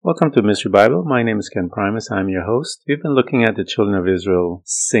Welcome to Mystery Bible. My name is Ken Primus. I'm your host. We've been looking at the children of Israel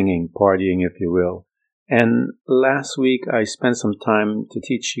singing, partying, if you will. And last week I spent some time to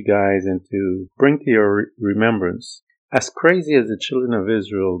teach you guys and to bring to your remembrance, as crazy as the children of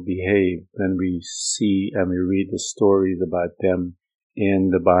Israel behave when we see and we read the stories about them in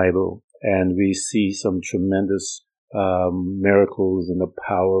the Bible, and we see some tremendous miracles and the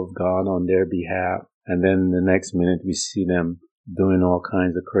power of God on their behalf. And then the next minute we see them doing all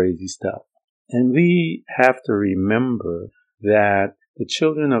kinds of crazy stuff. And we have to remember that the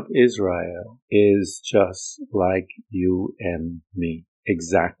children of Israel is just like you and me,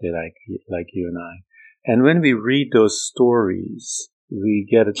 exactly like you and I. And when we read those stories, we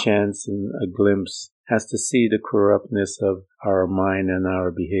get a chance and a glimpse as to see the corruptness of our mind and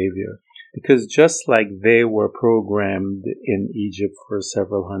our behavior. Because just like they were programmed in Egypt for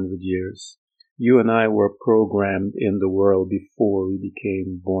several hundred years, you and I were programmed in the world before we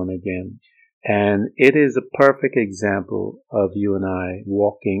became born again. And it is a perfect example of you and I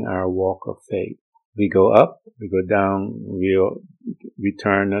walking our walk of faith. We go up, we go down, we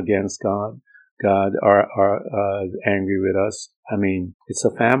turn against God. God is angry with us. I mean, it's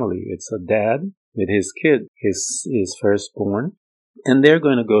a family. It's a dad with his kid, his firstborn. And they're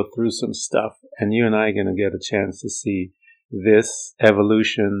going to go through some stuff. And you and I are going to get a chance to see this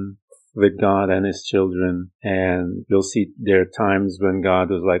evolution with God and his children. And you'll see there are times when God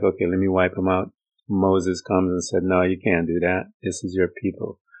was like, okay, let me wipe them out. Moses comes and said, no, you can't do that. This is your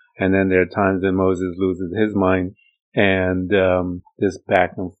people. And then there are times when Moses loses his mind, and this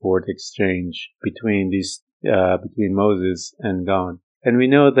back and forth exchange between Moses and God. And we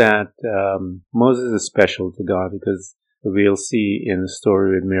know that Moses is special to God, because we'll see in the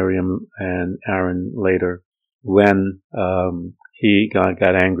story with Miriam and Aaron later when God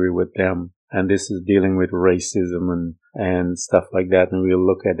got angry with them. And this is dealing with racism and stuff like that. And we'll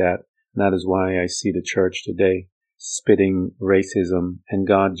look at that. And that is why I see the church today spitting racism. And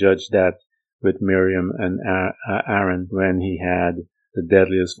God judged that with Miriam and Aaron when he had the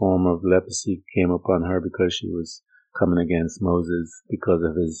deadliest form of leprosy came upon her because she was coming against Moses because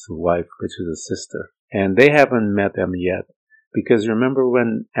of his wife, which is a sister. And they haven't met them yet. Because remember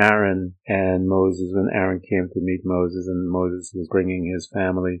when Aaron came to meet Moses and Moses was bringing his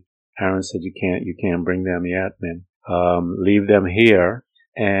family, Aaron said, you can't bring them yet, man. Leave them here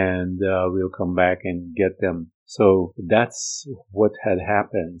and we'll come back and get them. So that's what had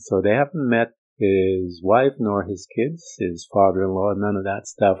happened. So they haven't met his wife nor his kids, his father-in-law, none of that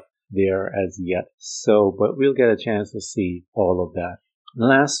stuff there as yet. So, but we'll get a chance to see all of that.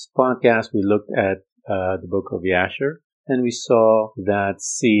 Last podcast we looked at the book of Yasher. And we saw that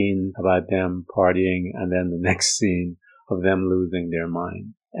scene about them partying, and then the next scene of them losing their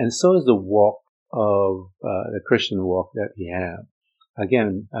mind. And so is the walk of the Christian walk that we have.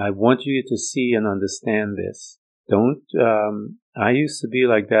 Again, I want you to see and understand this. I used to be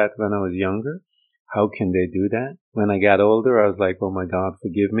like that when I was younger. How can they do that? When I got older, I was like, oh my God,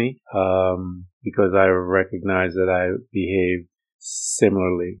 forgive me. Because I recognized that I behaved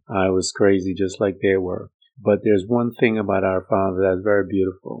similarly. I was crazy just like they were. But there's one thing about our Father that's very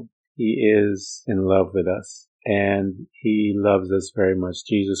beautiful. He is in love with us, and he loves us very much.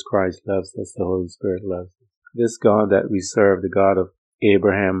 Jesus Christ loves us. The Holy Spirit loves us. This God that we serve, the God of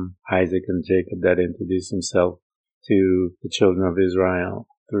Abraham, Isaac, and Jacob, that introduced himself to the children of Israel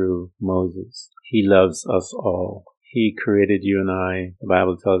through Moses. He loves us all. He created you and I. The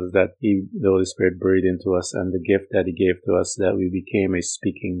Bible tells us that the Holy Spirit breathed into us, and the gift that he gave to us, that we became a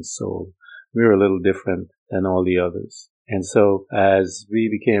speaking soul. We were a little different than all the others. And so as we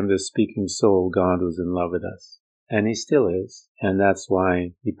became the speaking soul, God was in love with us. And he still is. And that's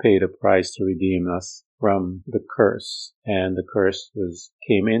why he paid a price to redeem us from the curse. And the curse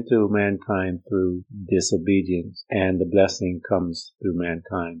came into mankind through disobedience. And the blessing comes through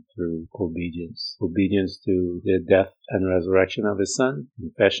mankind through obedience. Obedience to the death and resurrection of his Son.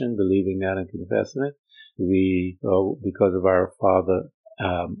 Confession, believing that and confessing it. Because of our father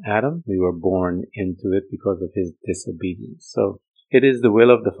Adam, we were born into it because of his disobedience. So it is the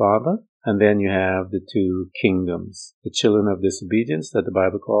will of the Father, and then you have the two kingdoms, the children of disobedience that the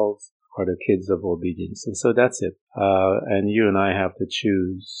Bible calls, or the kids of obedience. And so that's it. And you and I have to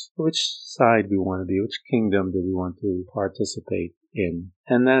choose which side we want to be, which kingdom do we want to participate in.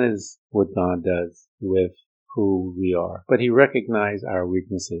 And that is what God does with who we are. But he recognizes our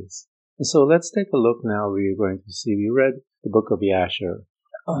weaknesses. And so let's take a look now. We read the book of Yasher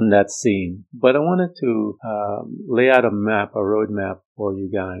on that scene. But I wanted to lay out a road map for you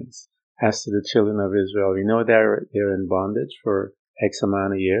guys as to the children of Israel. We know they're in bondage for X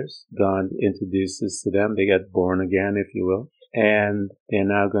amount of years. God introduces to them. They get born again, if you will. and they're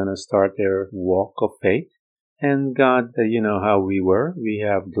now going to start their walk of faith. And God, you know how we were. We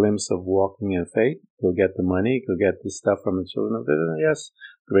have a glimpse of walking in faith. Go get the money, go get the stuff from the children of Israel. Yes,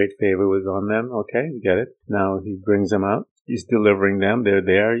 great favor was on them. Okay, we get it. Now he brings them out. He's delivering them. They're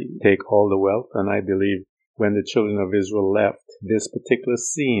there. You take all the wealth. And I believe when the children of Israel left, this particular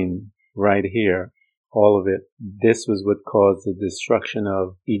scene right here, all of it, this was what caused the destruction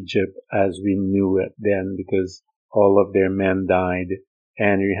of Egypt as we knew it then, because all of their men died.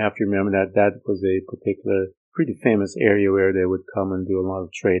 And you have to remember that that was a particular pretty famous area where they would come and do a lot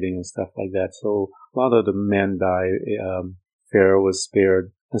of trading and stuff like that. So a lot of the men died. Pharaoh was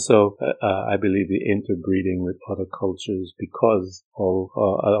spared. And so I believe the interbreeding with other cultures because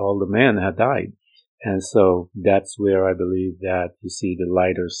all the men had died. And so that's where I believe that you see the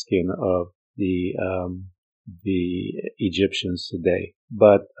lighter skin of the Egyptians today.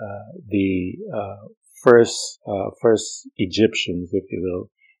 But the first Egyptians, if you will,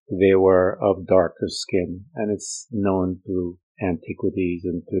 they were of darker skin, and it's known through antiquities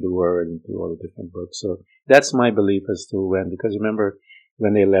and through the word and through all the different books. So that's my belief as to when, because remember,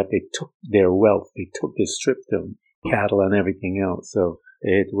 when they left, they took their wealth, they stripped them, cattle and everything else. So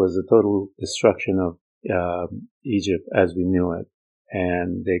it was a total destruction of Egypt as we knew it.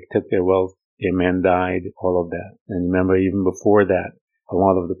 And they took their wealth, their men died, all of that. And remember, even before that, a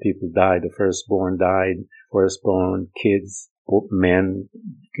lot of the people died. The firstborn died, firstborn, kids, men,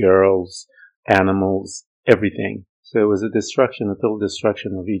 girls, animals, everything. So it was a total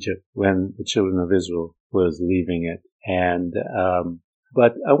destruction of Egypt when the children of Israel was leaving it. And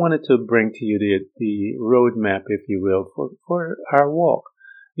but I wanted to bring to you the roadmap, if you will, for our walk.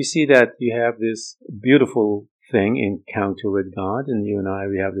 You see that you have this beautiful thing, encounter with God, and you and I,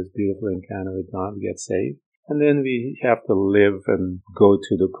 we have this beautiful encounter with God, we get saved. And then we have to live and go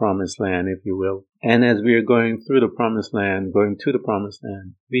to the promised land, if you will. And as we are going to the promised land,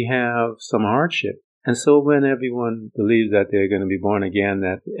 we have some hardship. And so when everyone believes that they're going to be born again,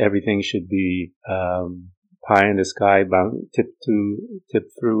 that everything should be pie in the sky, tiptoe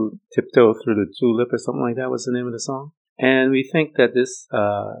through the tulip or something like that was the name of the song. And we think that this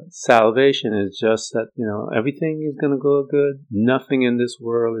salvation is just that, everything is going to go good. Nothing in this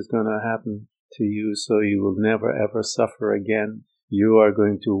world is going to happen to you, so you will never ever suffer again. You are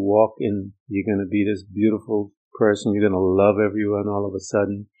going to you're going to be this beautiful person. You're going to love everyone all of a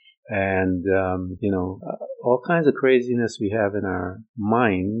sudden. And, all kinds of craziness we have in our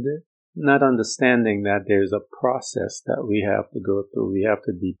mind, not understanding that there's a process that we have to go through. We have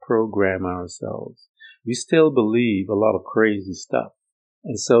to deprogram ourselves. We still believe a lot of crazy stuff.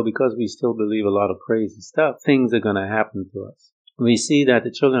 And so because we still believe a lot of crazy stuff, things are going to happen to us. We see that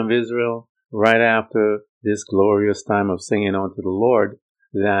the children of Israel, right after this glorious time of singing unto the Lord,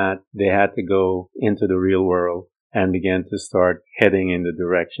 that they had to go into the real world and began to start heading in the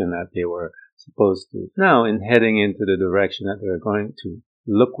direction that they were supposed to. Now, in heading into the direction that they were going to,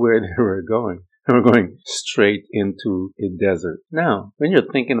 look where they were going. They were going straight into a desert. Now, when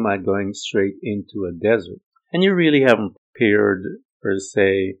you're thinking about going straight into a desert, and you really haven't prepared, per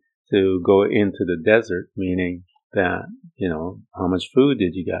se, to go into the desert, meaning that, how much food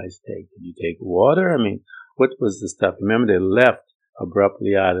did you guys take? Did you take water? I mean, what was the stuff? Remember, they left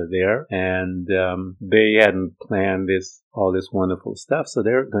abruptly out of there, and they hadn't planned all this wonderful stuff, so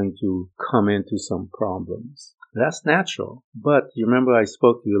they're going to come into some problems. That's natural. But you remember I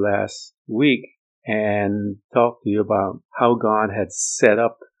spoke to you last week and talked to you about how God had set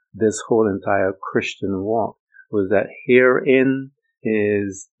up this whole entire Christian walk, was that herein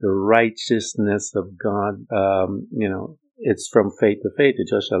is the righteousness of God. It's from faith to faith. The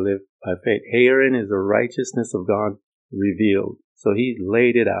just shall live by faith. Herein is the righteousness of God revealed. So he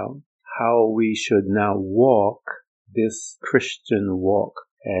laid it out, how we should now walk this Christian walk.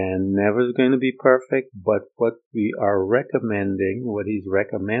 And never going to be perfect, but what he's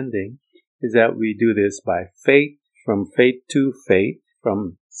recommending, is that we do this by faith, from faith to faith,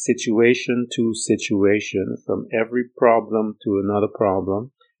 from situation to situation, from every problem to another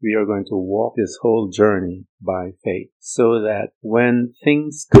problem. We are going to walk this whole journey by faith, so that when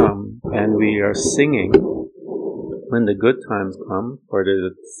things come and we are singing, when the good times come, for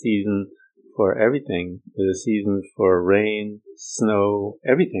the season for everything, there's a season for rain, snow,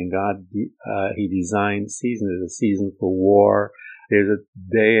 everything. God, he designed seasons. There's a season for war. There's a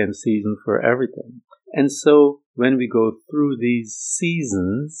day and season for everything. And so when we go through these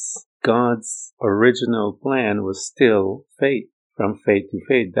seasons, God's original plan was still faith, from faith to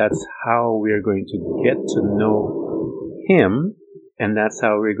faith. That's how we're going to get to know him, and that's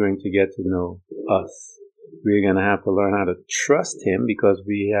how we're going to get to know us. We're going to have to learn how to trust him, because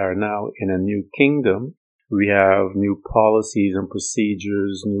we are now in a new kingdom. We have new policies and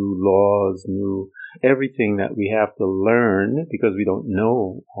procedures, new laws, new everything that we have to learn because we don't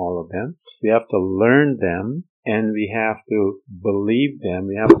know all of them. We have to learn them and we have to believe them.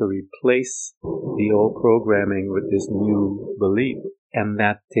 We have to replace the old programming with this new belief. And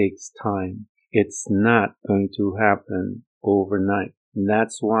that takes time. It's not going to happen overnight. And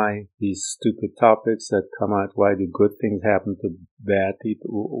that's why these stupid topics that come out, why do good things happen to bad people?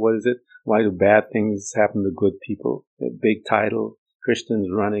 What is it? Why do bad things happen to good people? A big title, Christians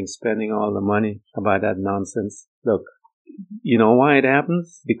running, spending all the money about that nonsense. Look, you know why it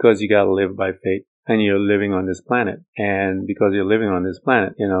happens? Because you gotta live by faith. And you're living on this planet. And because you're living on this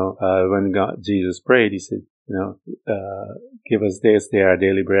planet, when Jesus prayed, he said, give us this day our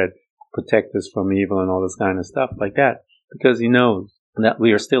daily bread, protect us from evil and all this kind of stuff like that. Because he knows that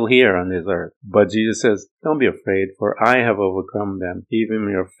we are still here on this earth. But Jesus says, don't be afraid, for I have overcome them, even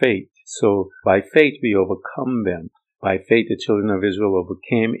your faith. So by faith we overcome them. By faith the children of Israel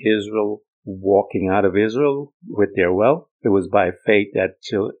overcame Israel, walking out of Israel with their wealth. It was by faith that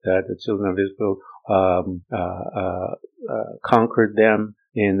the children of Israel conquered them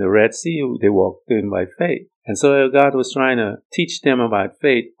in the Red Sea. They walked in by faith. And so God was trying to teach them about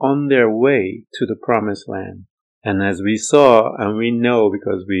faith on their way to the promised land. And as we saw, and we know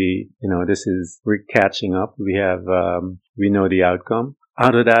because we're catching up, we know the outcome.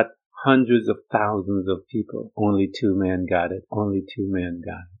 Out of that, hundreds of thousands of people, only 2 men got it. Only 2 men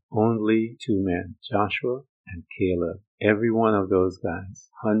got it. Only 2 men, Joshua and Caleb. Every one of those guys,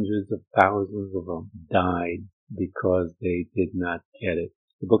 hundreds of thousands of them, died because they did not get it.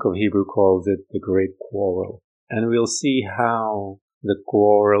 The book of Hebrew calls it the Great Quarrel. And we'll see how the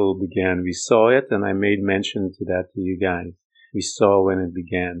quarrel began. We saw it, and I made mention to that to you guys. We saw when it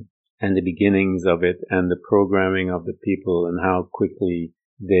began, and the beginnings of it, and the programming of the people, and how quickly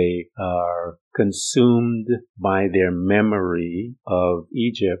they are consumed by their memory of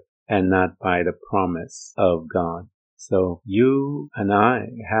Egypt and not by the promise of God. So you and I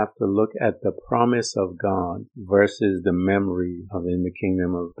have to look at the promise of God versus the memory of in the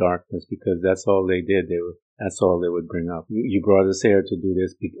kingdom of darkness, because that's all they did. That's all they would bring up. You brought us here to do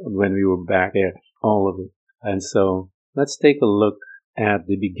this when we were back there, all of it. And so let's take a look at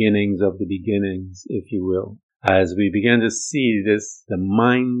the beginnings of the beginnings, if you will, as we begin to see this, the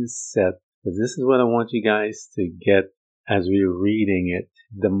mindset, because this is what I want you guys to get as we're reading it,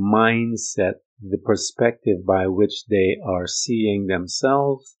 the mindset, the perspective by which they are seeing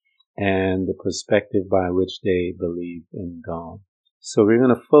themselves and the perspective by which they believe in God. So we're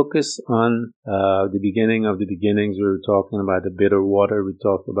going to focus on the beginning of the beginnings. We were talking about the bitter water. We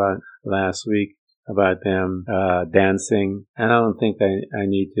talked about last week about them dancing. And I don't think I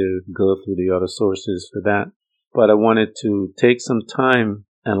need to go through the other sources for that. But I wanted to take some time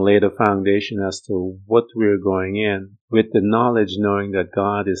and lay the foundation as to what we're going in with the knowledge, knowing that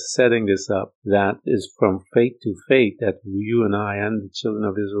God is setting this up. That is from faith to faith that you and I and the children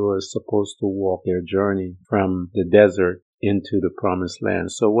of Israel are supposed to walk their journey from the desert into the promised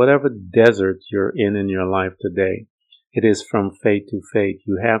land. So whatever desert you're in your life today, it is from faith to faith.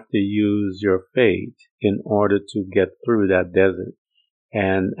 You have to use your faith in order to get through that desert.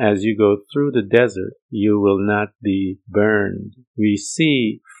 And as you go through the desert, you will not be burned. We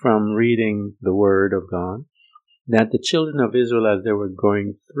see from reading the Word of God that the children of Israel, as they were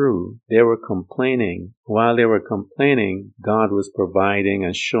going through, they were complaining. While they were complaining, God was providing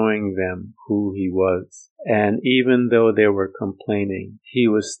and showing them who He was. And even though they were complaining, He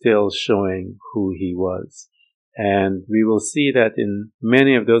was still showing who He was. And we will see that in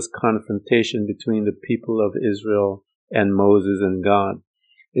many of those confrontations between the people of Israel and Moses and God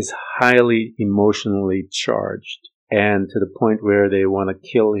is highly emotionally charged, and to the point where they want to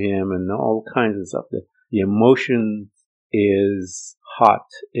kill him and all kinds of stuff. The emotion is hot,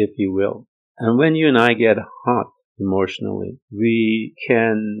 if you will. And when you and I get hot emotionally, we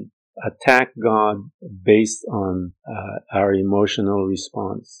can attack God based on our emotional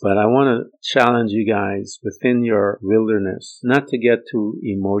response. But I want to challenge you guys within your wilderness not to get too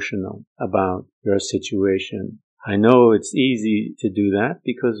emotional about your situation. I know it's easy to do that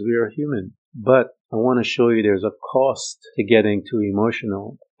because we are human, but I want to show you there's a cost to getting too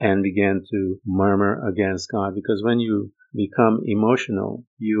emotional and begin to murmur against God, because when you become emotional,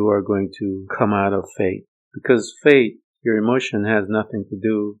 you are going to come out of faith, because faith, your emotion has nothing to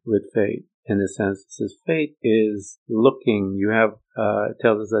do with faith. In the sense, it says faith is looking. It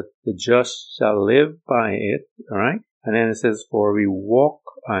tells us that the just shall live by it, all right? And then it says, for we walk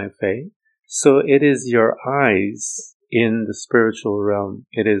by faith. So it is your eyes in the spiritual realm.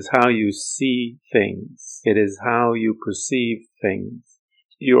 It is how you see things. It is how you perceive things.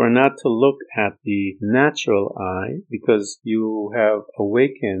 you are not to look at the natural eye because you have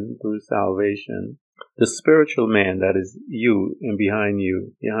awakened through salvation the spiritual man that is you and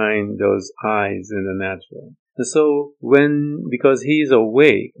behind those eyes in the natural. And so because he's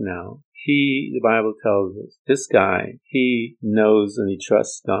awake now, the Bible tells us, this guy, he knows and he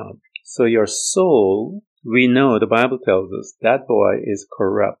trusts God. So your soul, we know, the Bible tells us, that boy is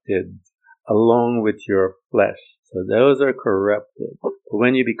corrupted along with your flesh. So those are corrupted. But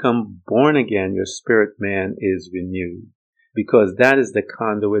when you become born again, your spirit man is renewed. Because that is the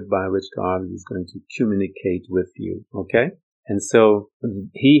conduit by which God is going to communicate with you. Okay? And so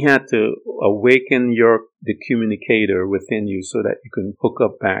he had to awaken the communicator within you so that you can hook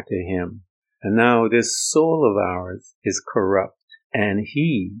up back to him. And now this soul of ours is corrupt. And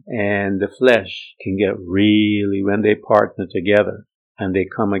he and the flesh can get really, when they partner together and they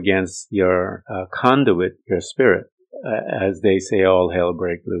come against your conduit, your spirit, as they say, all hell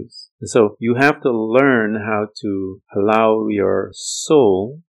break loose. So you have to learn how to allow your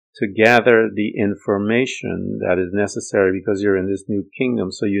soul to gather the information that is necessary because you're in this new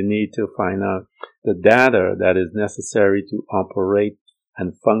kingdom. So you need to find out the data that is necessary to operate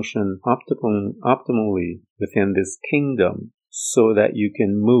and function optimally within this kingdom so that you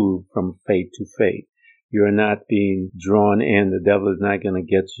can move from faith to faith. You're not being drawn in. The devil is not going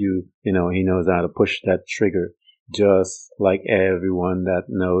to get you. He knows how to push that trigger. Just like everyone that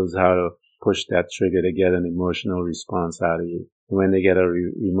knows how to push that trigger to get an emotional response out of you. When they get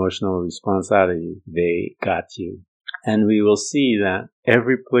an emotional response out of you, they got you. And we will see that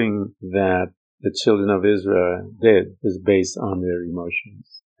everything that the children of Israel did is based on their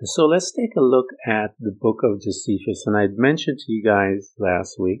emotions. So let's take a look at the book of Josephus. And I mentioned to you guys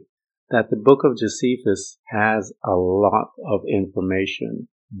last week that the book of Josephus has a lot of information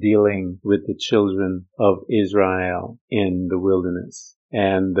dealing with the children of Israel in the wilderness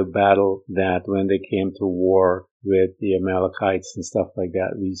and the battle that when they came to war with the Amalekites and stuff like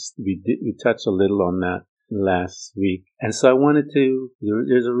that. We touched a little on that last week. And so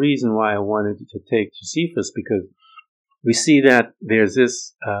there's a reason why I wanted to take Josephus, because we see that there's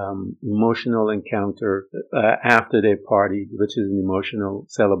this emotional encounter after they partied, which is an emotional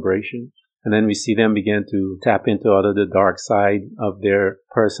celebration. And then we see them begin to tap into the dark side of their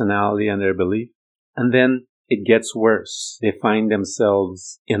personality and their belief. And then it gets worse. They find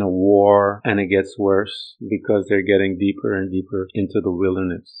themselves in a war, and it gets worse because they're getting deeper and deeper into the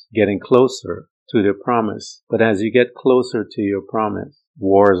wilderness, getting closer to their promise. But as you get closer to your promise,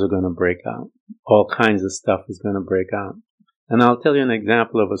 wars are going to break out. All kinds of stuff is going to break out. And I'll tell you an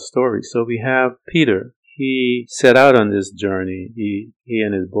example of a story. So we have Peter. He set out on this journey. He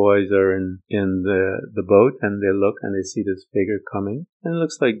and his boys are in the boat, and they look and they see this figure coming. And it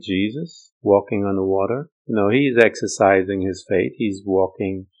looks like Jesus walking on the water. He's exercising his faith. He's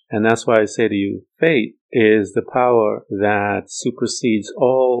walking. And that's why I say to you, faith is the power that supersedes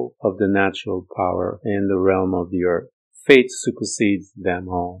all of the natural power in the realm of the earth. Faith supersedes them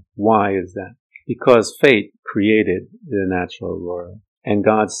all. Why is that? Because faith created the natural world. And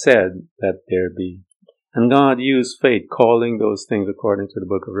God said that there be. And God used faith, calling those things, according to the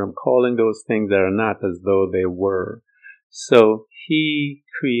book of Rome, calling those things that are not as though they were. So he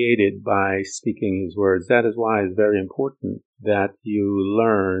created by speaking his words. That is why it's very important that you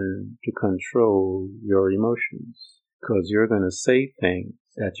learn to control your emotions, because you're going to say things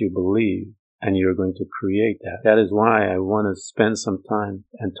that you believe, and you're going to create that. That is why I want to spend some time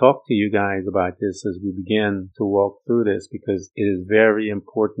and talk to you guys about this as we begin to walk through this, because it is very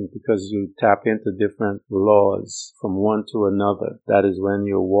important, because you tap into different laws from one to another. That is when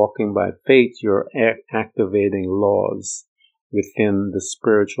you're walking by faith, you're activating laws within the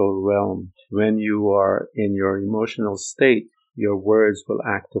spiritual realm. When you are in your emotional state, your words will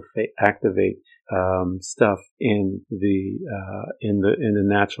activate stuff in the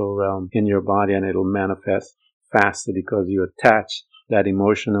natural realm in your body, and it'll manifest faster because you attach that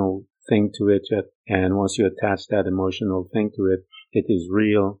emotional thing to it. And once you attach that emotional thing to it, it is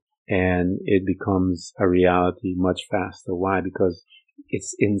real and it becomes a reality much faster. Why? Because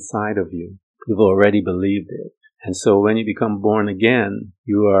it's inside of you. You've already believed it. And so when you become born again,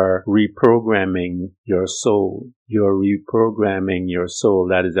 you are reprogramming your soul. You're reprogramming your soul.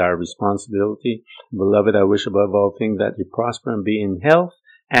 That is our responsibility. Beloved, I wish above all things that you prosper and be in health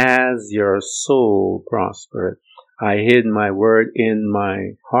as your soul prospereth. I hid my word in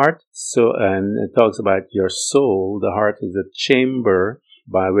my heart. And it talks about your soul. The heart is a chamber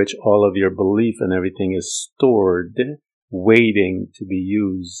by which all of your belief and everything is stored, waiting to be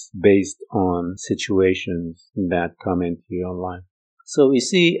used based on situations that come into your life. So we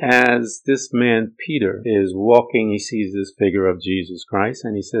see as this man Peter is walking, he sees this figure of Jesus Christ,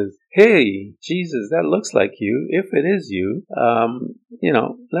 and he says, "Hey, Jesus, that looks like you. If it is you,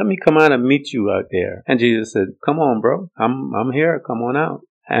 let me come out and meet you out there." And Jesus said, "Come on, bro. I'm here. Come on out."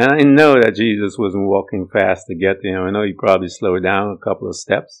 And I know that Jesus wasn't walking fast to get to him. I know he probably slowed down a couple of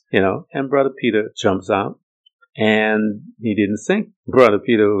steps, and Brother Peter jumps out. And he didn't sink. Brother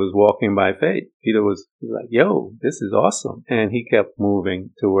Peter was walking by faith. Peter was like, "Yo, this is awesome." And he kept moving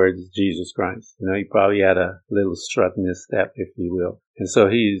towards Jesus Christ. He probably had a little strut in his step, if you will. And so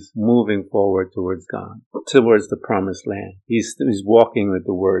he's moving forward towards God, towards the promised land. He's walking with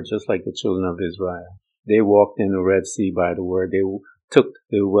the word, just like the children of Israel. They walked in the Red Sea by the word. They took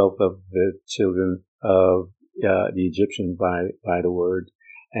the wealth of the children of the Egyptians by the word.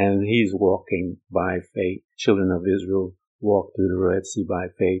 And he's walking by faith. Children of Israel walked through the Red Sea by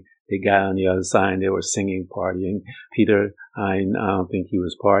faith. They got on the other side and they were singing, partying. Peter, I don't think he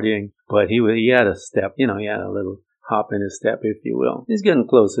was partying, but he had a step, he had a little hop in his step, if you will. He's getting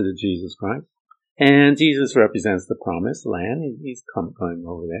closer to Jesus Christ. And Jesus represents the promised land. He's going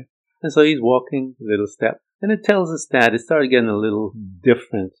over there. And so he's walking a little step. And it tells us that it started getting a little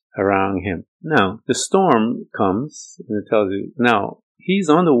different around him. Now, the storm comes and it tells you, now, he's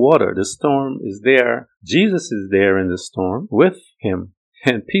on the water. The storm is there. Jesus is there in the storm with him.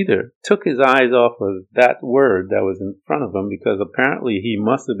 And Peter took his eyes off of that word that was in front of him because apparently he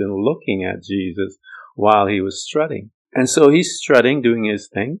must have been looking at Jesus while he was strutting. And so he's strutting, doing his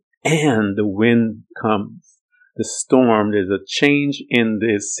thing, and the wind comes. The storm, there's a change in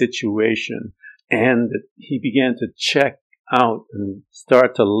this situation. And he began to check out and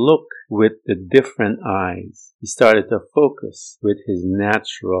start to look with the different eyes. He started to focus with his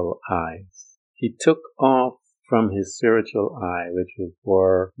natural eyes. He took off from his spiritual eye, which was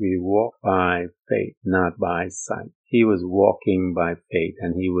for we walk by faith, not by sight. He was walking by faith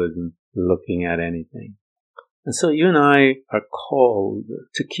and he wasn't looking at anything. And so you and I are called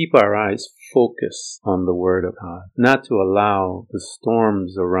to keep our eyes focused on the Word of God, not to allow the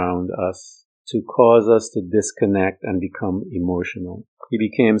storms around us to cause us to disconnect and become emotional. He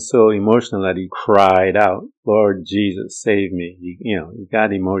became so emotional that he cried out, "Lord Jesus, save me." He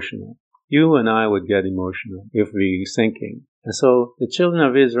got emotional. You and I would get emotional if we were sinking. And so the children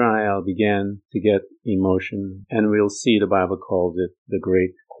of Israel began to get emotion, and we'll see the Bible calls it the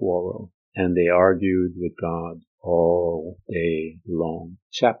great quarrel. And they argued with God all day long.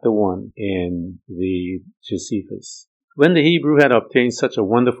 Chapter 1 in the Josephus. When the Hebrew had obtained such a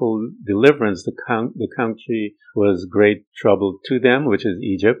wonderful deliverance, the country was great trouble to them, which is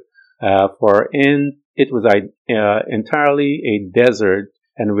Egypt, for it was entirely a desert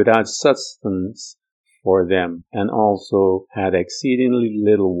and without sustenance for them, and also had exceedingly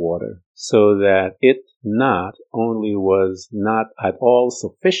little water, so that it not only was not at all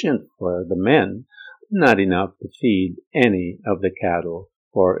sufficient for the men, not enough to feed any of the cattle,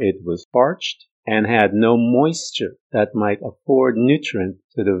 for it was parched and had no moisture that might afford nutrient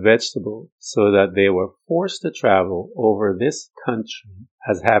to the vegetable, so that they were forced to travel over this country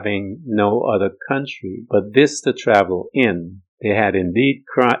as having no other country but this to travel in. They had indeed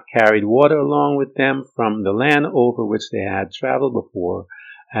carried water along with them from the land over which they had traveled before,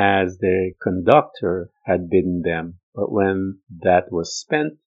 as their conductor had bidden them. But when that was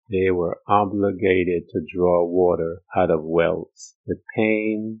spent, they were obligated to draw water out of wells, with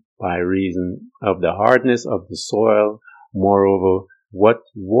pain by reason of the hardness of the soil. Moreover, what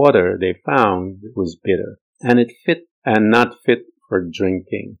water they found was bitter, and not fit for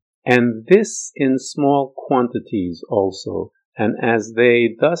drinking, and this in small quantities also. And as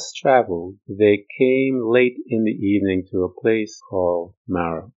they thus traveled, they came late in the evening to a place called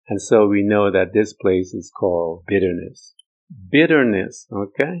Marah. And so we know that this place is called bitterness. Bitterness,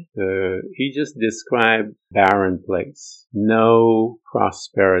 okay? He just described barren place. No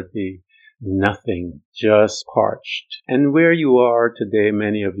prosperity, nothing, just parched. And where you are today,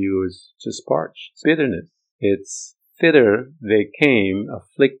 many of you, is just parched. It's bitterness. It's thither they came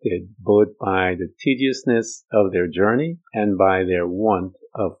afflicted both by the tediousness of their journey and by their want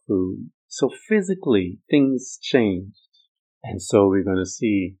of food. So physically, things changed. And so we're going to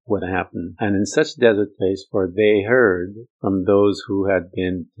see what happened. And in such desert place, for they heard from those who had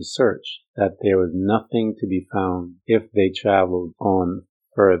been to search that there was nothing to be found if they traveled on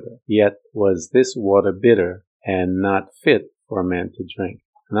further. Yet was this water bitter and not fit for men to drink.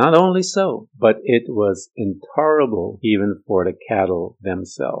 Not only so, but it was intolerable even for the cattle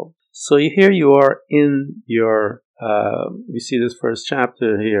themselves. So here you are in your, you see this first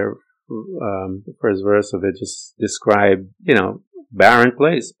chapter here, the first verse of it just described, barren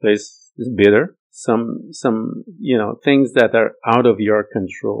place is bitter. things that are out of your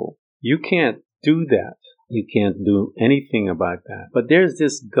control. You can't do that. You can't do anything about that. But there's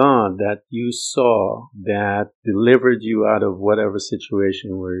this God that you saw that delivered you out of whatever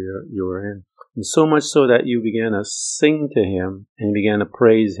situation where you were in. And so much so that you began to sing to him and you began to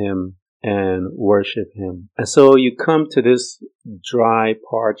praise him and worship him. And so you come to this dry,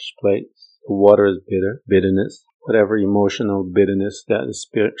 parched place. The water is bitterness, whatever emotional bitterness that is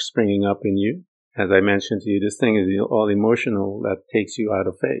springing up in you. As I mentioned to you, this thing is all emotional that takes you out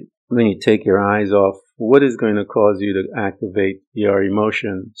of faith. When you take your eyes off what is going to cause you to activate your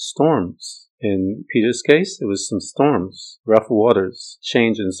emotion, storms. In Peter's case, it was some storms, rough waters,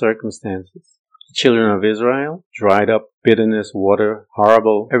 change in circumstances. The children of Israel, dried up, bitterness, water,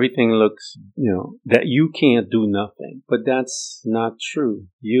 horrible. Everything looks, that you can't do nothing. But that's not true.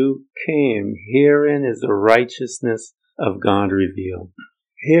 You came. Herein is the righteousness of God revealed.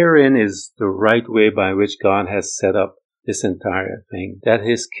 Herein is the right way by which God has set up this entire thing, that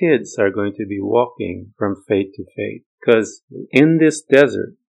his kids are going to be walking from faith to faith. Because in this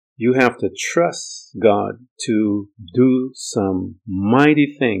desert, you have to trust God to do some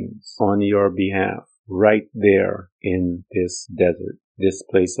mighty things on your behalf right there in this desert, this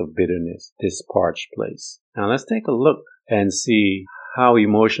place of bitterness, this parched place. Now let's take a look and see how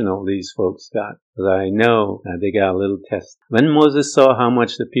emotional these folks got. Because I know that they got a little test. When Moses saw how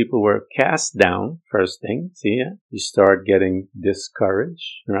much the people were cast down, first thing, you start getting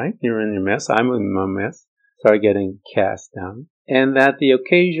discouraged, right? You're in your mess. I'm in my mess. Start getting cast down. And that the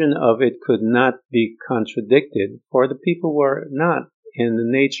occasion of it could not be contradicted, for the people were not in the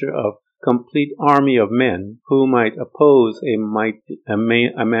nature of complete army of men who might oppose a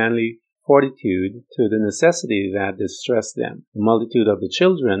manly fortitude to the necessity that distressed them. The multitude of the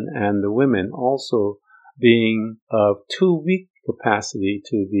children and the women also being of too weak capacity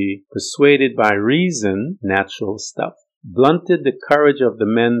to be persuaded by reason, natural stuff, blunted the courage of the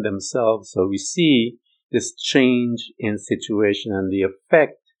men themselves. So we see this change in situation and the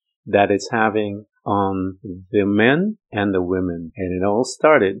effect that it's having on the men and the women. And it all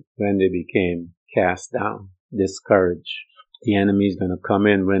started when they became cast down, discouraged. The enemy is going to come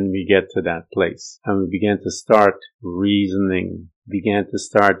in when we get to that place. And we began to start reasoning, began to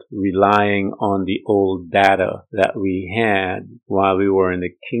start relying on the old data that we had while we were in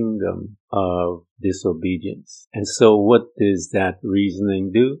the kingdom of disobedience. And so what does that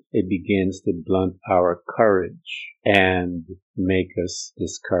reasoning do? It begins to blunt our courage and make us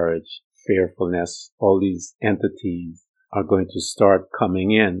discouraged. Fearfulness, all these entities are going to start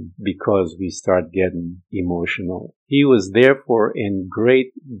coming in because we start getting emotional. He was therefore in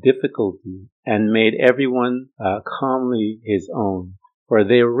great difficulty and made everyone calmly his own. For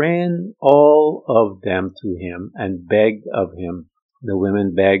they ran all of them to him and begged of him. The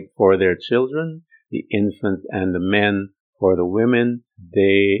women begged for their children, the infant and the men for the women,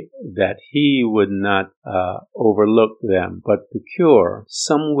 that he would not overlook them, but procure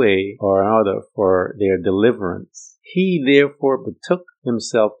some way or other for their deliverance. He therefore betook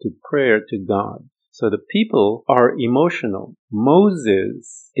himself to prayer to God. So the people are emotional.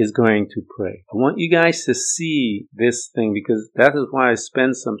 Moses is going to pray. I want you guys to see this thing, because that is why I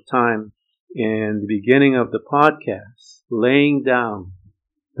spent some time in the beginning of the podcast laying down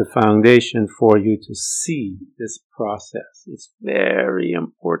the foundation for you to see this process. It's very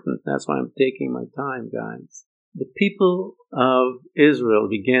important. That's why I'm taking my time, guys. The people of Israel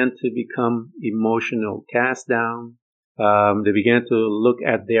began to become emotional, cast down. They began to look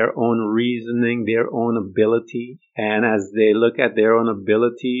at their own reasoning, their own ability. And as they look at their own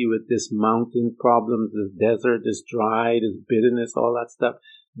ability with this mountain problem, this desert, this dry, this bitterness, all that stuff,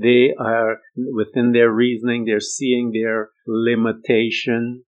 they are within their reasoning. They're seeing their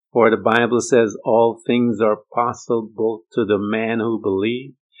limitation. For the Bible says all things are possible to the man who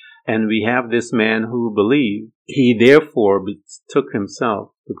believes. And we have this man who believed. He therefore took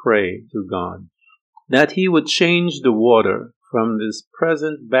himself to pray to God that he would change the water from this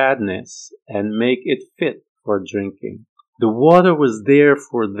present badness and make it fit for drinking. The water was there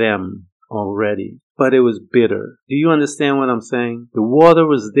for them already, but it was bitter. Do you understand what I'm saying? The water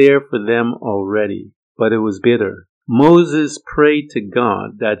was there for them already, but it was bitter. Moses prayed to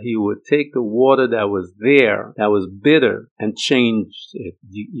God that he would take the water that was there, that was bitter, and change it.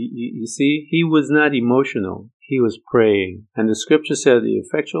 You see, he was not emotional. He was praying. And the scripture said the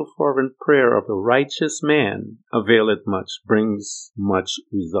effectual fervent prayer of a righteous man availeth much, brings much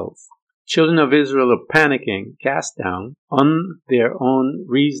results. Children of Israel are panicking, cast down on their own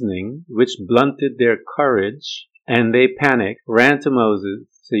reasoning, which blunted their courage, and they panicked, ran to Moses.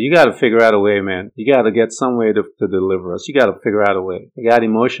 So you got to figure out a way, man. You got to get some way to deliver us. You got to figure out a way. They got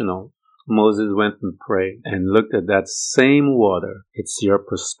emotional. Moses went and prayed and looked at that same water. It's your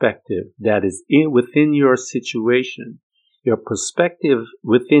perspective that is within your situation. Your perspective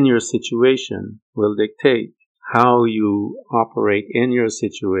within your situation will dictate how you operate in your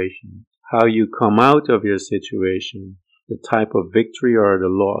situation, how you come out of your situation, the type of victory or the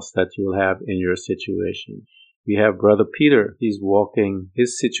loss that you'll have in your situation. We have Brother Peter. He's walking,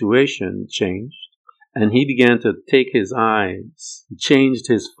 his situation changed, and he began to take his eyes, changed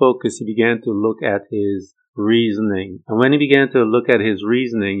his focus. He began to look at his reasoning. And when he began to look at his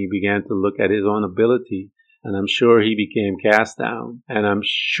reasoning, he began to look at his own ability. And I'm sure he became cast down. And I'm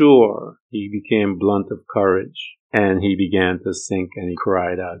sure he became blunt of courage. And he began to sink and he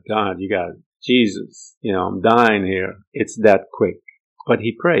cried out, God, you got it. Jesus, I'm dying here. It's that quick. But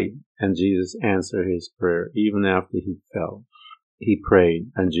he prayed, and Jesus answered his prayer even after he fell. He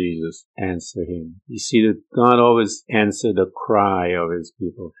prayed, and Jesus answered him. You see that God always answered the cry of his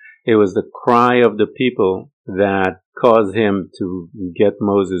people. It was the cry of the people that caused him to get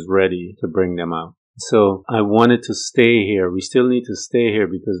Moses ready to bring them out. So I wanted to stay here. We still need to stay here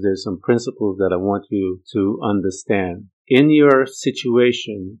because there's some principles that I want you to understand. In your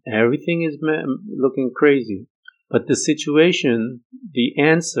situation, everything is looking crazy. But the situation, the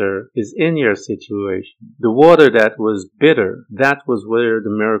answer is in your situation. The water that was bitter, that was where the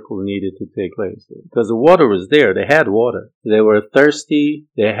miracle needed to take place. Because the water was there. They had water. They were thirsty.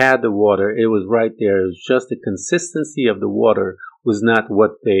 They had the water. It was right there. It was just the consistency of the water was not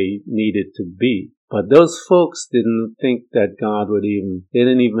what they needed to be. But those folks didn't think that God would they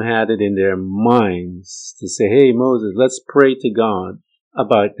didn't even have it in their minds to say, hey, Moses, let's pray to God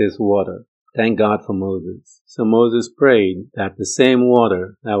about this water. Thank God for Moses. So Moses prayed that the same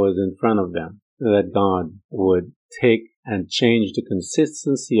water that was in front of them, that God would take and change the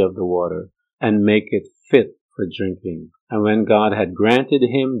consistency of the water and make it fit for drinking. And when God had granted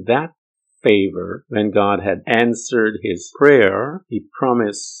him that favor, when God had answered his prayer, he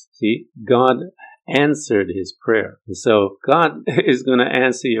promised, God answered his prayer. And so God is going to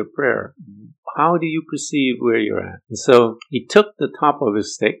answer your prayer. How do you perceive where you're at? And so he took the top of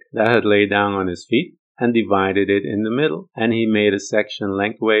his stick that had laid down on his feet and divided it in the middle. And he made a section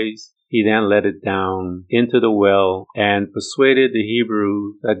lengthways. He then let it down into the well and persuaded the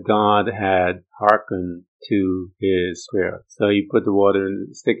Hebrews that God had hearkened to his prayer. So he put the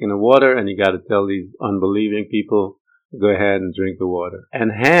stick in the water, and he got to tell these unbelieving people, go ahead and drink the water.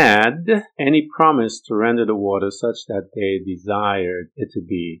 And had any promise to render the water such that they desired it to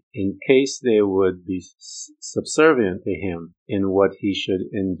be, in case they would be subservient to him in what he should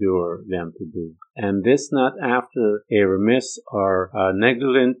endure them to do. And this not after a remiss or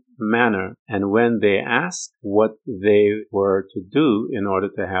negligent manner. And when they asked what they were to do in order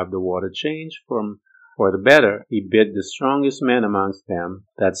to have the water changed for the better, he bid the strongest men amongst them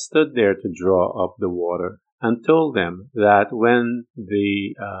that stood there to draw up the water, and told them that when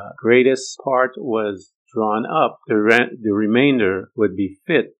the greatest part was drawn up, the remainder would be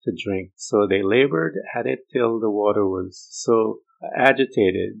fit to drink. So they labored at it till the water was so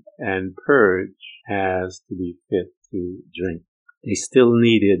agitated and purged as to be fit to drink. They still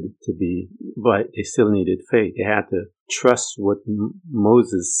needed they still needed faith. They had to trust what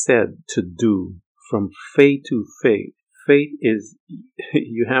Moses said to do. From faith to faith. Faith is,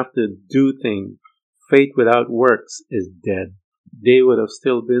 you have to do things. Faith without works is dead. They would have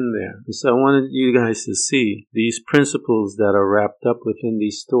still been there. So I wanted you guys to see these principles that are wrapped up within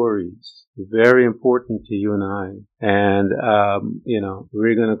these stories. Very important to you and I. And,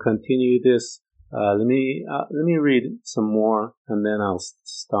 we're going to continue this. Let me read some more, and then I'll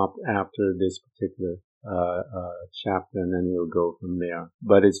stop after this particular chapter, and then we'll go from there.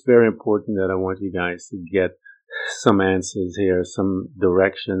 But it's very important that I want you guys to get some answers here, some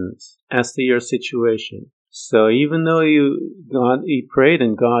directions as to your situation. So even though he prayed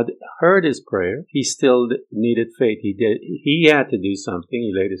and God heard his prayer, he still needed faith. He had to do something.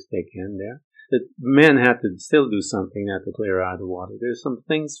 He laid his stick in there. The men had to still do something. They had to clear out the water. There's some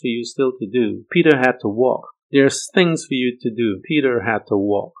things for you still to do. Peter had to walk. There's things for you to do. Peter had to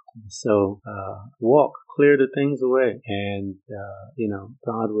walk. So, walk, clear the things away, and,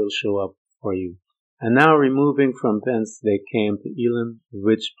 God will show up for you. And now removing from thence, they came to Elim,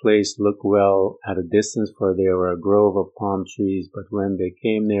 which place looked well at a distance, for there were a grove of palm trees. But when they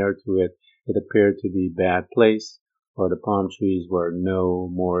came near to it, it appeared to be a bad place, for the palm trees were no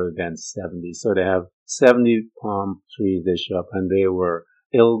more than 70. So they have 70 palm trees they show up, and they were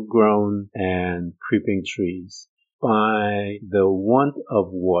ill-grown and creeping trees by the want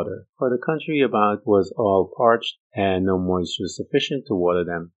of water. For the country about was all parched, and no moisture sufficient to water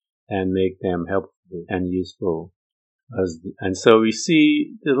them and make them helpful and useful And so we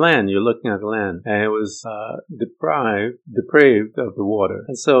see the land, you're looking at the land, and it was depraved of the water.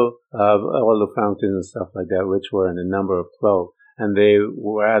 And so all the fountains and stuff like that, which were in the number of 12, and they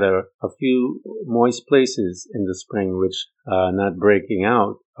were at a few moist places in the spring, which not breaking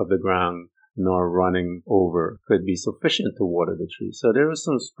out of the ground nor running over could be sufficient to water the trees. So there was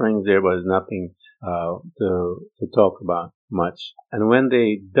some springs there, but nothing to talk about much. And when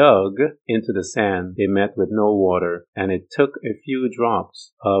they dug into the sand, they met with no water, and it took a few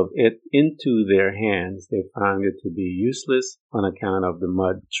drops of it into their hands. They found it to be useless on account of the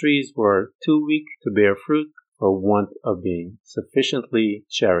mud. Trees were too weak to bear fruit for want of being sufficiently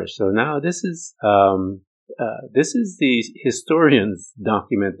cherished. So now this is the historian's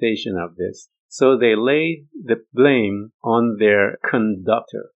documentation of this. So they laid the blame on their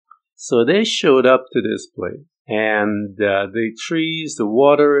conductor. So they showed up to this place, and the trees, the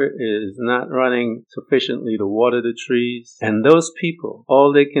water is not running sufficiently to water the trees. And those people,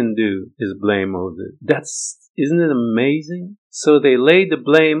 all they can do is blame Moses. Isn't it amazing? So they laid the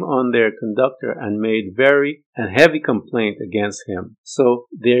blame on their conductor and made very and heavy complaint against him. So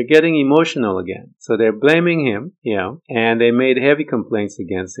they're getting emotional again. So they're blaming him, and they made heavy complaints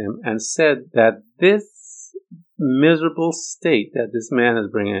against him and said that this miserable state that this man is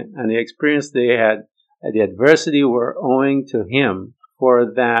bringing and the experience they had, the adversity were owing to him, for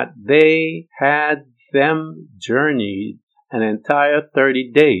that they had them journeyed an entire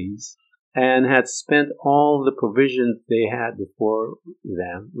 30 days and had spent all the provisions they had before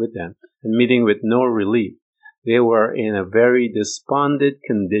them with them, and meeting with no relief. They were in a very despondent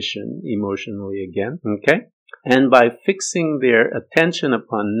condition emotionally again, okay? And by fixing their attention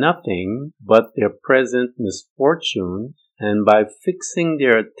upon nothing but their present misfortune, and by fixing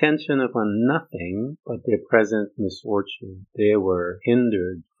their attention upon nothing but their present misfortune, they were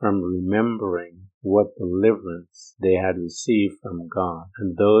hindered from remembering what deliverance they had received from God,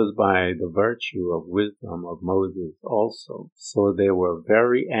 and those by the virtue of wisdom of Moses also. So they were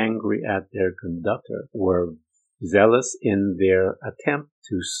very angry at their conductor, were zealous in their attempt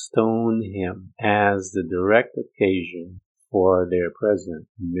to stone him as the direct occasion for their present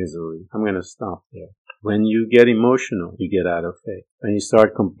misery. I'm going to stop there. When you get emotional, you get out of faith. When you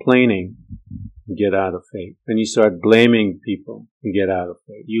start complaining, you get out of faith. When you start blaming people, you get out of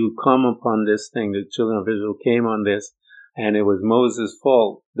faith. You come upon this thing, the children of Israel came on this, and it was Moses'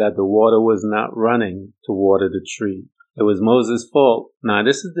 fault that the water was not running to water the tree. It was Moses' fault. Now,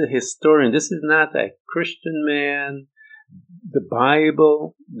 this is the historian. This is not a Christian man, the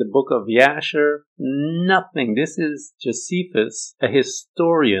Bible, the book of Yasher, nothing. This is Josephus, a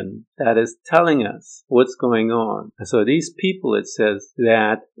historian that is telling us what's going on. And so these people, it says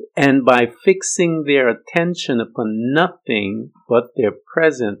that, and by fixing their attention upon nothing but their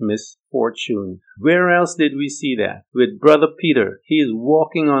present misfortune. Where else did we see that? With Brother Peter. He is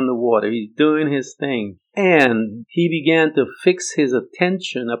walking on the water. He's doing his thing. And he began to fix his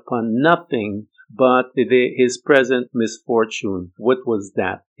attention upon nothing but his present misfortune. What was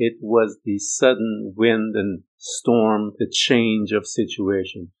that? It was the sudden wind and storm, the change of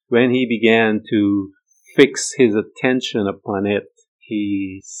situation. When he began to fix his attention upon it,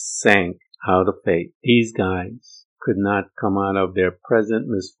 he sank out of faith. These guys could not come out of their present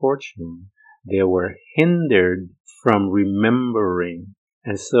misfortune. They were hindered from remembering.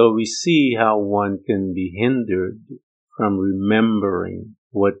 And so we see how one can be hindered from remembering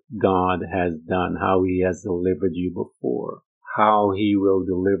what God has done, how He has delivered you before, how He will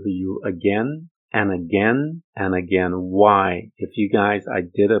deliver you again and again and again. Why? If you guys, I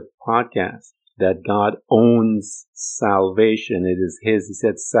did a podcast that God owns salvation. It is His. He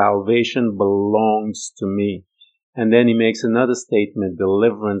said, salvation belongs to me. And then He makes another statement,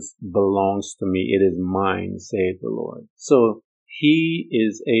 deliverance belongs to me. It is mine, saith the Lord. So He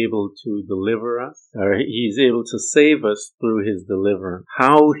is able to deliver us, or He's able to save us through His deliverance.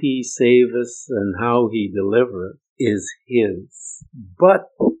 How He saves us and how He delivers is His. But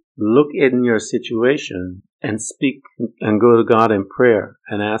look in your situation and speak and go to God in prayer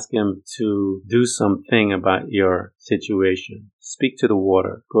and ask Him to do something about your situation. Speak to the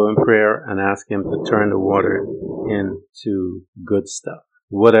water. Go in prayer and ask Him to turn the water into good stuff,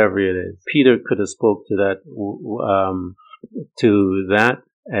 whatever it is. Peter could have spoke to that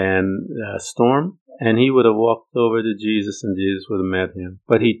and storm, and he would have walked over to Jesus and Jesus would have met him.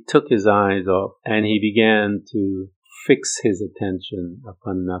 But he took his eyes off and he began to fix his attention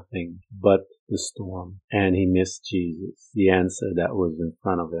upon nothing but the storm, and he missed Jesus, the answer that was in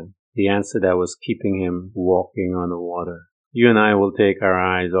front of him, the answer that was keeping him walking on the water. You and I will take our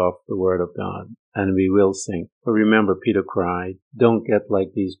eyes off the Word of God and we will sink. But remember, Peter cried, don't get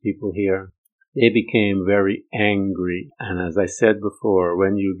like these people here. They became very angry. And as I said before,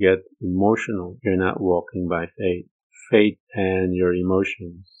 when you get emotional, you're not walking by faith. Faith and your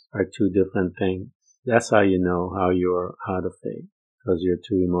emotions are two different things. That's how you know how you're out of faith, because you're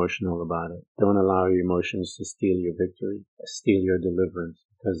too emotional about it. Don't allow your emotions to steal your victory, steal your deliverance.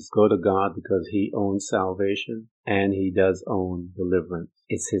 Because go to God, because He owns salvation and He does own deliverance.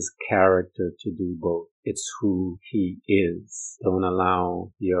 It's His character to do both. It's who He is. Don't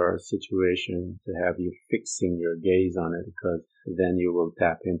allow your situation to have you fixing your gaze on it, because then you will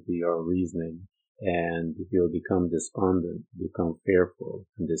tap into your reasoning and you'll become despondent, become fearful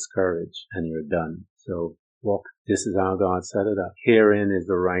and discouraged, and you're done. So walk. This is how God set it up. Herein is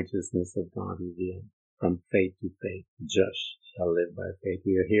the righteousness of God revealed. From faith to faith, the just shall live by faith.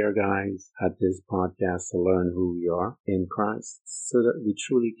 We are here, guys, at this podcast to learn who we are in Christ, so that we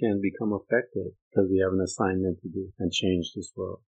truly can become effective, because we have an assignment to do and change this world.